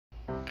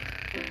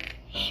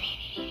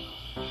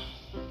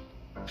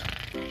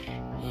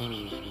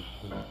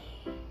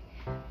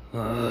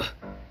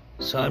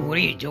Son, what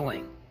are you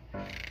doing?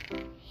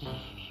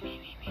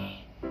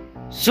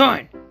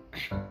 Son!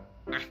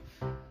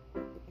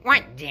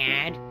 What,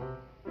 Dad?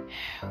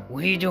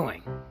 What are you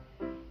doing?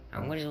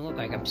 What does it look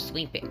like? I'm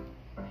sleeping.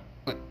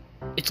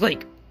 It's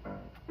like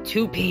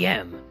 2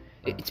 p.m.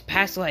 It's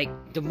past, like,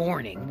 the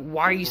morning.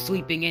 Why are you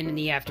sleeping in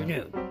the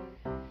afternoon?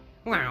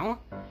 Well,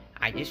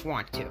 I just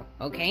want to,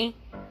 okay?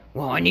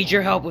 Well, I need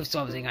your help with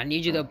something. I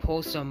need you to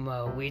pull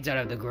some weeds out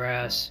of the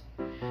grass.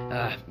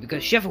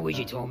 Because Chef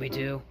Luigi told me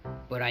to,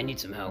 but I need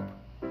some help.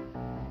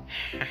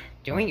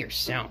 Do it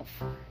yourself.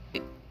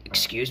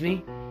 Excuse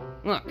me?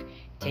 Look,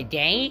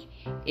 today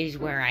is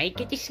where I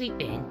get to sleep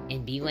in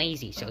and be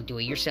lazy, so do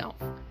it yourself.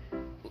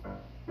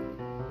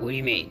 What do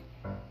you mean?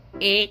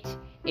 It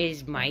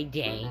is my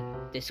day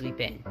to sleep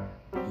in.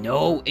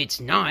 No, it's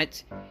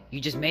not. You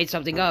just made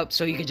something up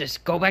so you could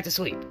just go back to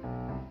sleep.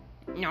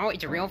 No,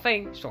 it's a real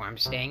thing, so I'm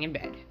staying in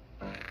bed.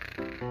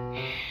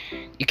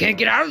 You can't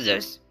get out of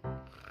this.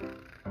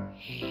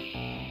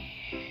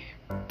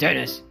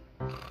 Dennis.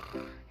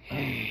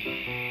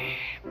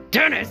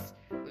 Dennis!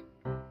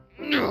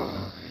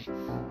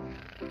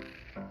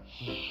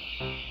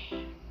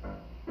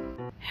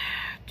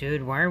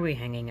 Dude, why are we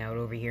hanging out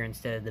over here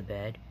instead of the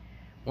bed?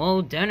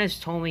 Well, Dennis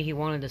told me he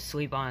wanted to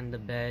sleep on the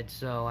bed,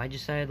 so I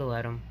decided to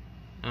let him.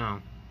 Oh,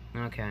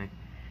 okay.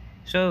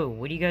 So,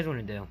 what do you guys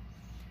want to do?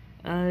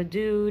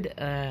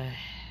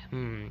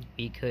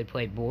 We could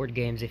play board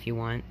games if you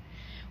want.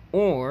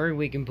 Or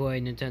we can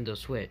play Nintendo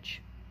Switch.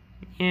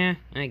 Yeah,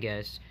 I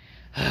guess.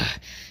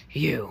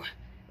 You.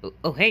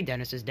 Oh, hey,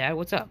 Dennis's dad,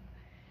 what's up?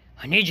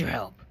 I need your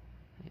help.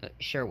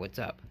 Sure, what's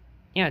up?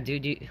 Yeah,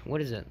 dude, what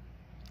is it?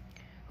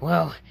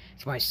 Well,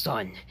 it's my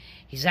son.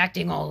 He's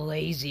acting all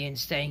lazy and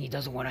saying he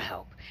doesn't want to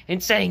help.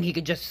 And saying he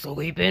could just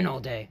sleep in all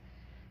day.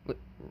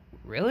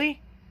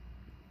 Really?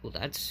 Well,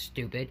 that's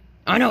stupid.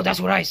 I know,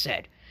 that's what I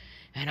said.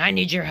 And I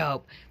need your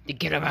help to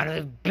get him out of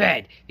the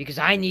bed. Because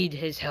I need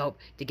his help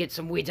to get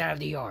some weeds out of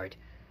the yard.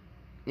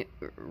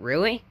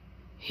 Really?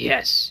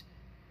 Yes.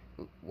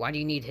 Why do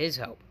you need his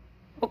help?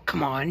 Oh,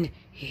 come on.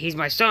 He's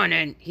my son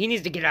and he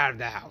needs to get out of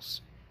the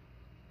house.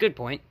 Good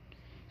point.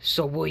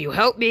 So will you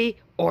help me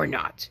or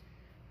not?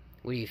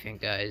 What do you think,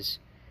 guys?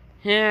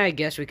 Yeah, I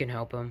guess we can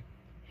help him.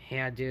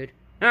 Yeah, dude.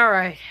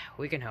 Alright,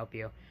 we can help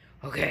you.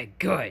 Okay,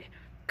 good.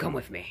 Come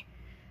with me.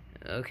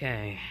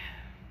 Okay.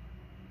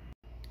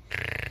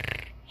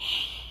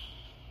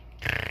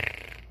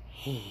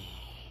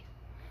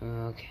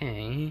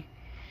 Okay.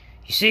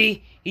 You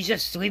see, he's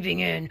just sleeping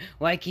in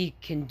like he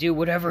can do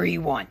whatever he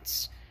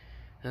wants.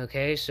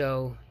 Okay,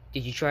 so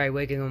did you try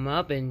waking him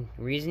up and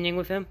reasoning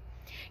with him?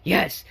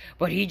 Yes,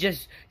 but he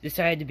just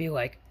decided to be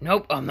like,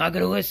 nope, I'm not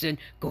gonna listen,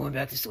 going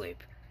back to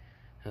sleep.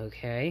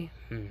 Okay.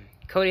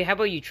 Cody, how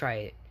about you try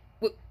it?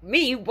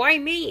 Me? Why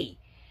me?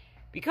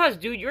 Because,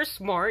 dude, you're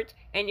smart,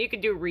 and you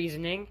can do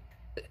reasoning.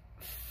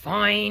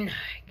 Fine,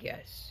 I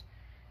guess.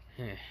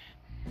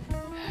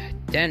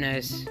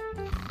 Dennis.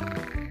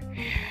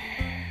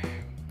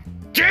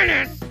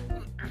 Dennis!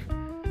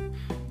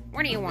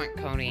 What do you want,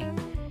 Cody?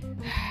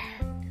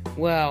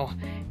 Well,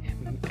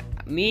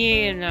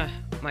 me and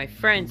my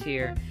friends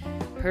here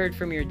heard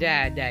from your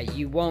dad that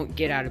you won't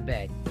get out of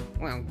bed.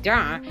 Well,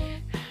 duh.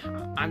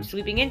 I'm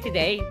sleeping in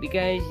today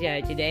because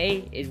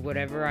today is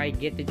whatever I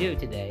get to do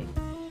today.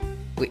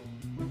 Wait,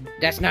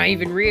 that's not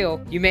even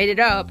real. You made it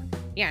up.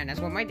 Yeah, and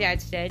that's what my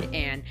dad said,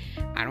 and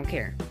I don't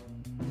care.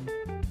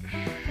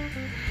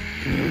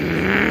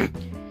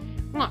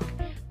 Look,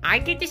 I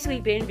get to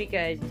sleep in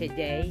because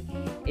today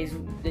is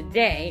the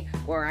day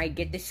where I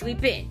get to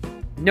sleep in.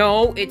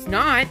 No, it's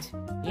not.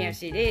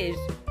 Yes, it is.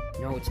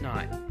 No, it's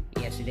not.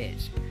 Yes, it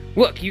is.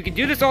 Look, you can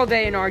do this all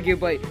day and argue,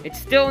 but it's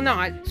still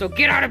not, so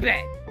get out of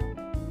bed.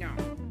 No.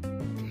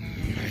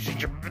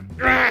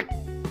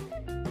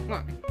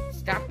 Look,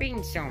 stop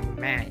being so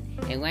mad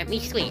and let me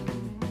sleep,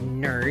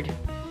 nerd.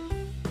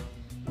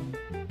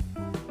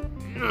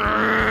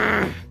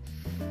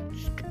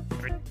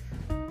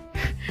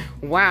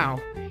 Wow,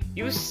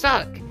 you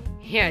suck.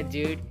 Yeah,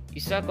 dude,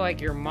 you suck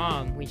like your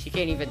mom when she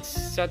can't even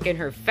suck in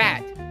her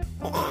fat.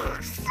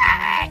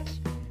 Suck!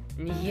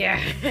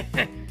 Yeah.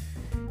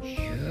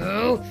 You...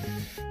 No!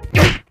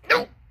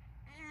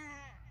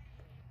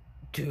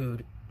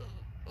 Dude.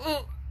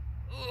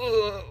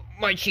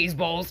 My cheese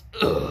balls.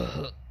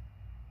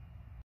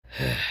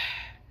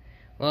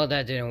 Well,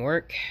 that didn't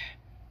work.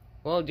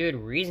 Well, dude,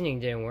 reasoning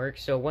didn't work,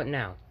 so what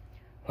now?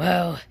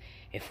 Well,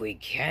 if we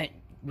can't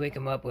wake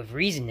him up with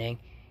reasoning,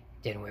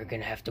 then we're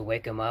gonna have to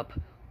wake him up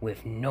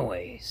with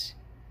noise.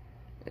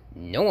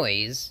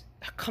 Noise?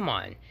 Come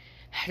on.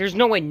 There's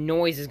no way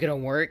noise is gonna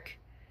work.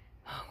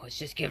 Let's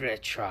just give it a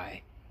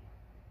try.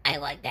 I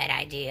like that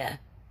idea.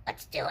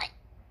 Let's do it.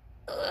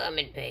 I'm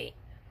in pain.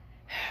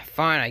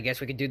 Fine, I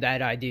guess we could do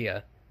that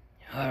idea.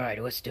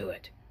 Alright, let's do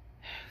it.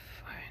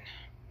 Fine.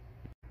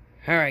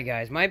 Alright,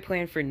 guys, my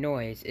plan for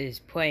noise is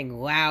playing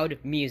loud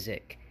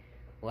music.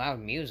 Loud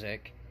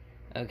music?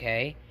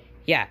 Okay.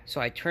 Yeah, so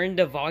I turned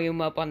the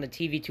volume up on the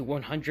TV to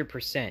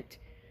 100%.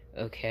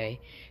 Okay.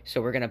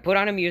 So we're gonna put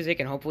on a music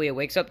and hopefully it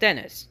wakes up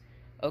Dennis.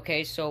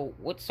 Okay, so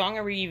what song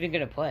are we even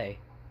gonna play?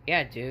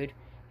 Yeah, dude.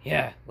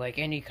 Yeah, like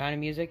any kind of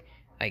music?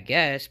 I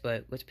guess,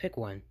 but let's pick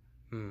one.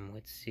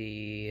 Let's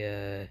see,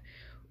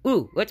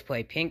 Ooh, let's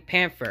play Pink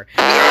Panther.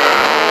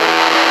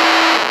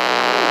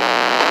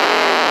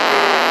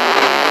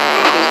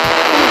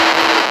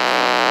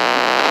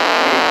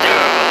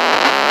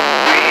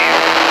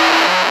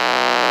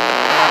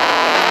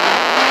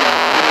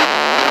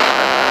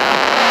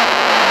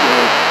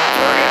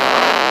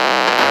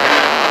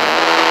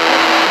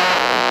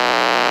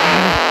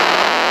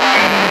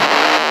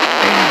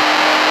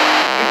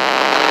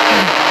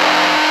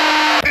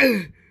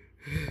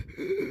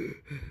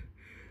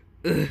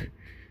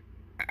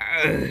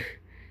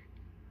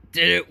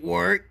 Did it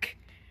work?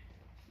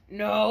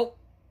 No,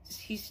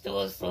 he's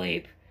still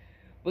asleep.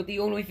 But the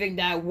only thing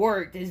that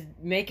worked is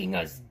making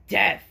us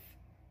deaf.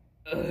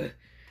 Didn't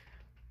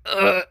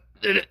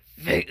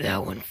think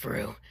that one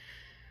through.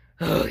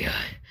 Oh, God.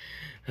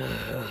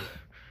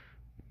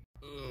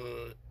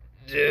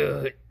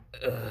 Dude.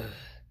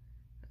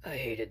 I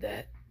hated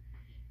that.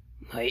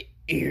 My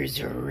ears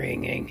are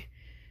ringing.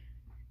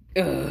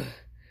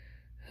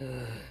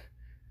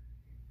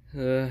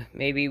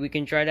 Maybe we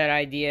can try that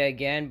idea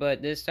again,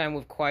 but this time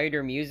with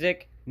quieter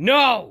music?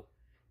 No!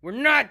 We're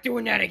not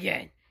doing that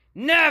again!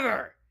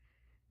 Never!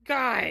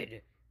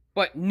 God!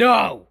 But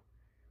no!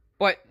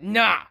 But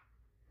nah!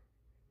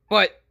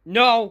 But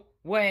no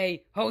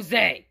way,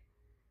 Jose!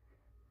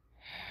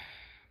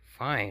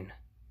 Fine.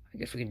 I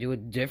guess we can do a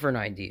different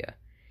idea.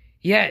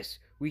 Yes,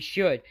 we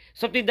should.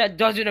 Something that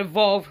doesn't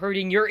involve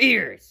hurting your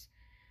ears.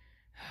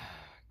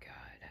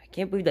 God, I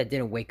can't believe that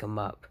didn't wake him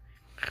up.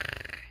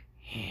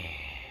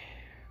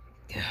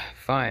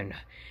 Fine.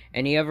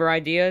 Any other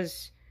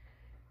ideas?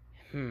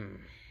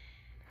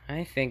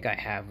 I think I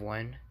have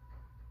one.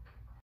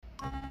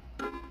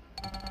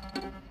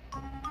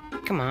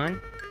 Come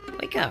on,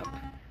 wake up.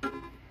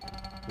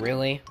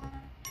 Really?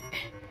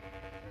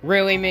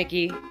 Really,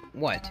 Mickey?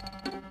 What?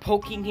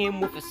 Poking him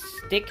with a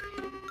stick?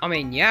 I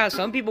mean, yeah,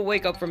 some people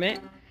wake up from it.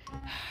 Oh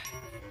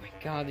my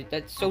God,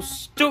 that's so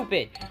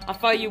stupid. I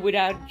thought you would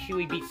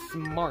actually be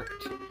smart.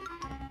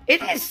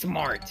 It is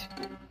smart.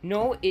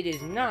 No, it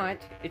is not.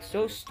 It's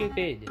so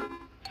stupid.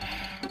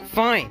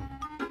 Fine.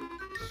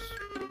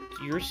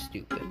 You're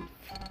stupid.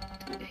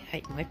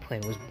 My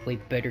plan was way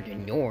better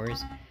than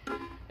yours.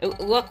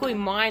 Luckily,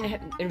 mine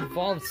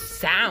involved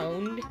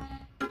sound.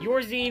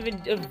 Yours didn't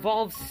even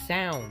involve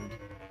sound.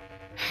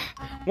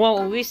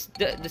 Well, at least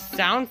the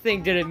sound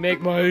thing didn't make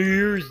my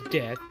ears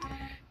deaf.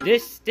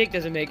 This stick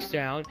doesn't make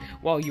sound,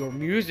 while your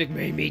music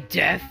made me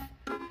deaf.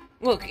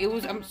 Look,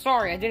 I'm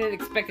sorry, I didn't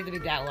expect it to be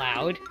that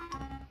loud.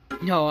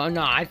 No,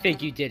 I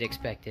think you did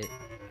expect it.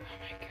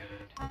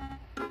 Oh my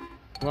God.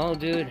 Well,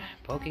 dude,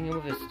 poking him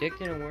with a stick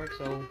didn't work,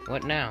 so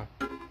what now?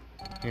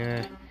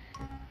 I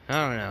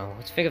don't know.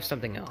 Let's think of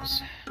something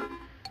else.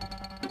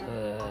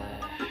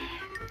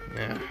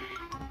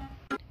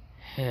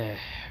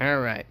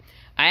 Alright.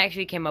 I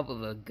actually came up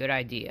with a good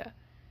idea.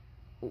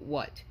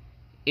 What?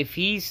 If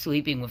he's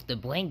sleeping with the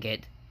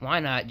blanket, why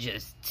not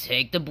just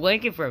take the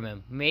blanket from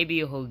him? Maybe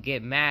he'll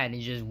get mad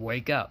and just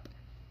wake up.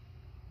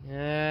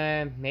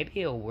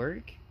 Maybe it'll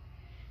work?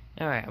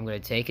 Alright, I'm gonna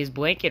take his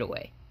blanket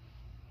away.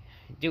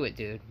 Do it,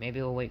 dude. Maybe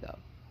he'll wake up.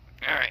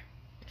 Alright.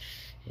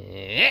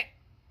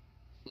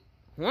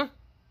 Huh?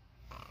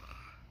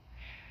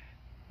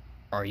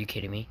 Are you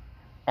kidding me?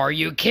 Are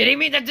you kidding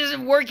me? That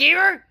doesn't work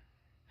here?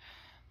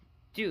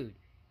 Dude,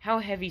 how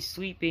heavy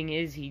sleeping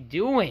is he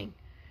doing?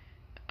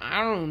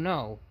 I don't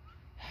know.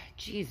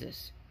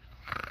 Jesus.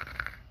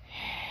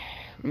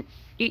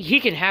 He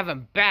can have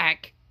him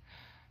back.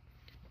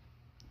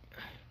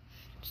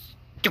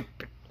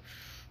 Stupid.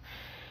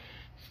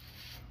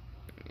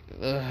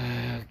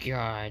 Ugh,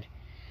 God.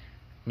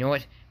 You know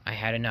what? I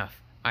had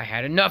enough. I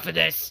had enough of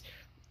this.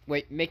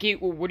 Wait, Mickey,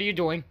 what are you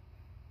doing?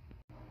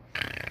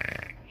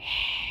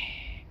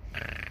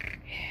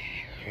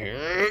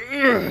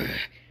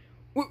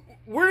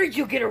 Where did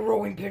you get a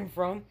rolling pin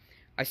from?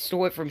 I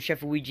stole it from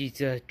Chef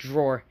Luigi's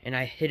drawer, and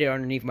I hid it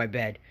underneath my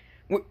bed.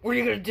 What are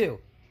you gonna do?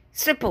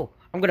 Simple.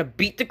 I'm gonna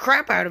beat the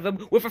crap out of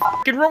him with a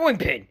fucking rolling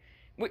pin.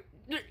 Wait,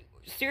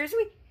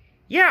 seriously?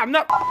 Yeah, I'm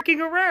not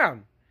fucking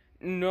around.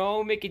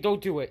 No, Mickey,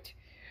 don't do it.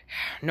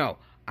 No,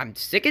 I'm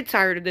sick and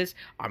tired of this.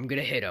 I'm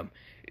gonna hit him.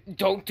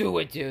 Don't do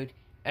it, dude.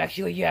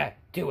 Actually, yeah,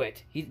 do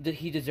it.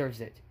 He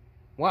deserves it.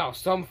 Wow,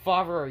 some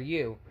father are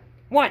you.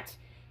 What?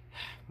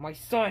 My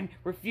son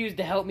refused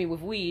to help me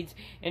with weeds,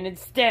 and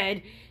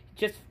instead,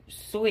 just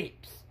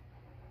sleeps.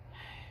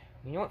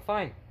 You know what?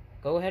 Fine.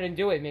 Go ahead and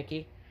do it,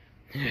 Mickey.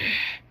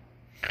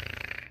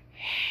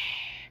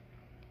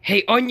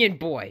 Hey, Onion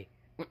Boy!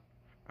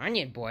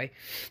 Onion Boy?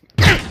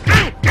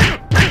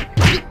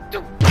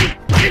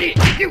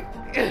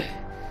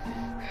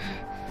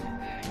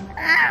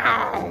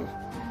 Ow!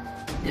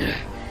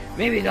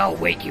 Maybe that'll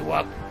wake you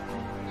up.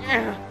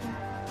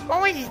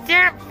 What was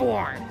that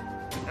for?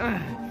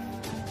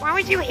 Why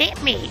would you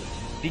hit me?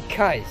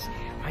 Because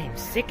I am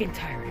sick and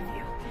tired of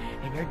you,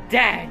 And your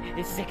dad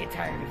is sick and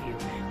tired of you.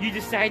 You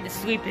decide to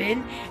sleep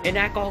in and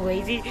act all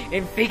lazy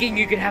and thinking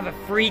you could have a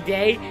free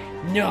day?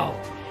 No.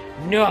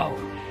 No.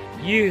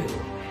 You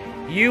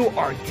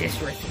are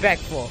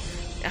disrespectful.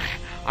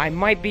 I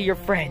might be your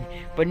friend,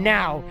 but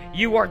now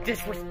you are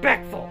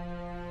disrespectful.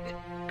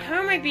 How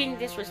am I being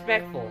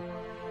disrespectful?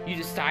 You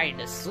decided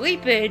to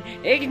sleep in,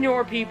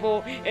 ignore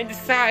people, and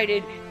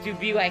decided to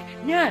be like,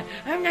 nah,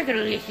 I'm not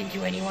gonna listen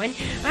to anyone.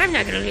 I'm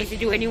not gonna listen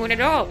to anyone at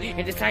all.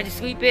 And decide to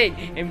sleep in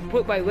and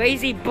put my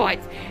lazy butt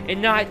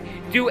and not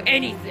do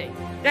anything.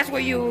 That's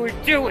what you were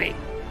doing.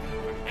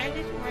 I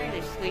just wanted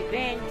to sleep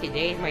in.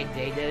 Today's my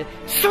day to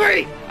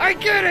sleep. I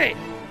get it.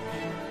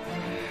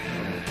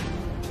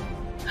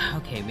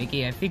 Okay,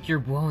 Mickey, I think you're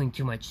blowing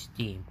too much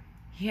steam.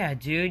 Yeah,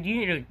 dude, you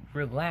need to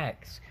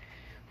relax.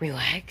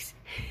 Relax?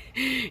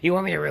 You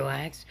want me to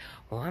relax?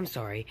 Well, I'm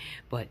sorry,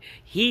 but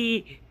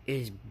he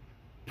is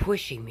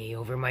pushing me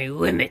over my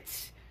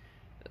limits.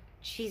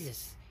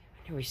 Jesus,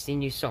 I've never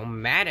seen you so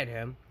mad at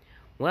him.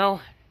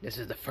 Well, this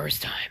is the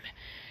first time.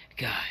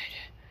 God.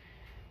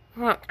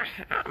 Well,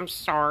 I'm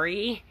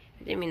sorry.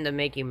 I didn't mean to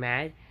make you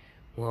mad.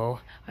 Well,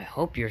 I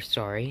hope you're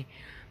sorry.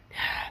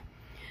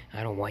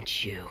 I don't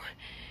want you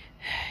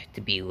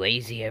to be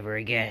lazy ever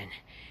again.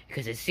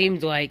 Because it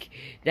seems like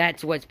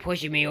that's what's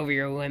pushing me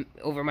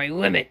over my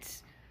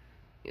limits.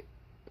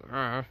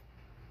 When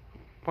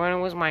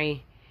was my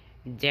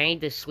day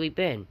to sleep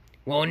in?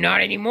 Well, not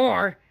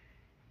anymore.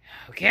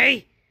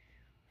 Okay?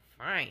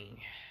 Fine.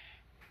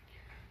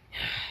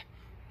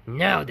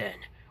 Now then,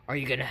 are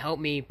you gonna help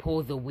me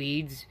pull the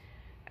weeds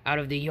out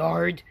of the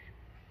yard?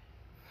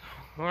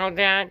 Well,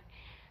 Dad,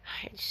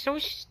 it's so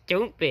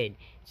stupid.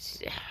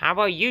 How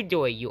about you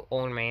do it, you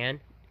old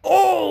man?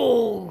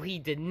 Oh, he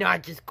did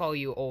not just call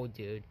you old,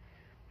 dude.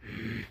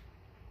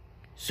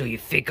 So you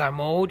think I'm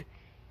old?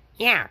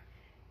 Yeah.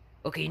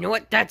 Okay, you know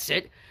what? That's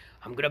it.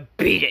 I'm gonna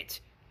beat it.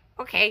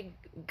 Okay,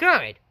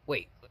 good.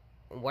 Wait,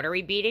 what are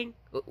we beating?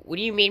 What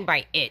do you mean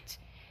by it?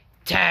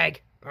 Tag.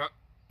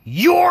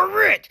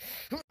 You're it!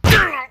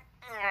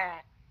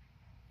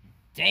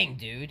 Dang,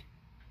 dude.